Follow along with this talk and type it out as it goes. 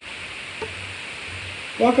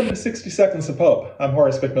Welcome to 60 Seconds of Hope. I'm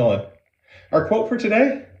Horace McMillan. Our quote for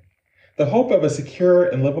today: "The hope of a secure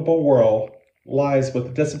and livable world lies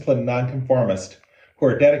with disciplined nonconformists who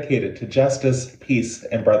are dedicated to justice, peace,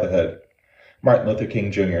 and brotherhood." Martin Luther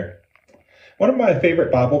King Jr. One of my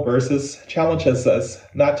favorite Bible verses challenges us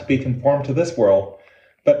not to be conformed to this world,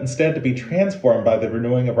 but instead to be transformed by the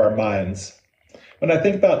renewing of our minds. When I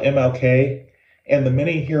think about MLK and the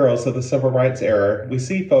many heroes of the civil rights era, we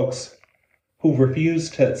see folks who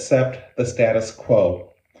refuse to accept the status quo.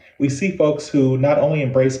 We see folks who not only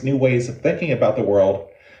embrace new ways of thinking about the world,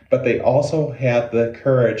 but they also have the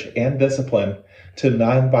courage and discipline to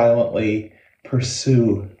nonviolently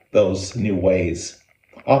pursue those new ways,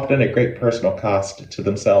 often at great personal cost to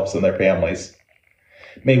themselves and their families.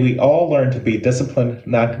 May we all learn to be disciplined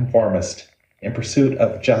nonconformists in pursuit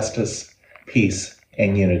of justice, peace,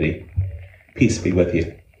 and unity. Peace be with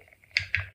you.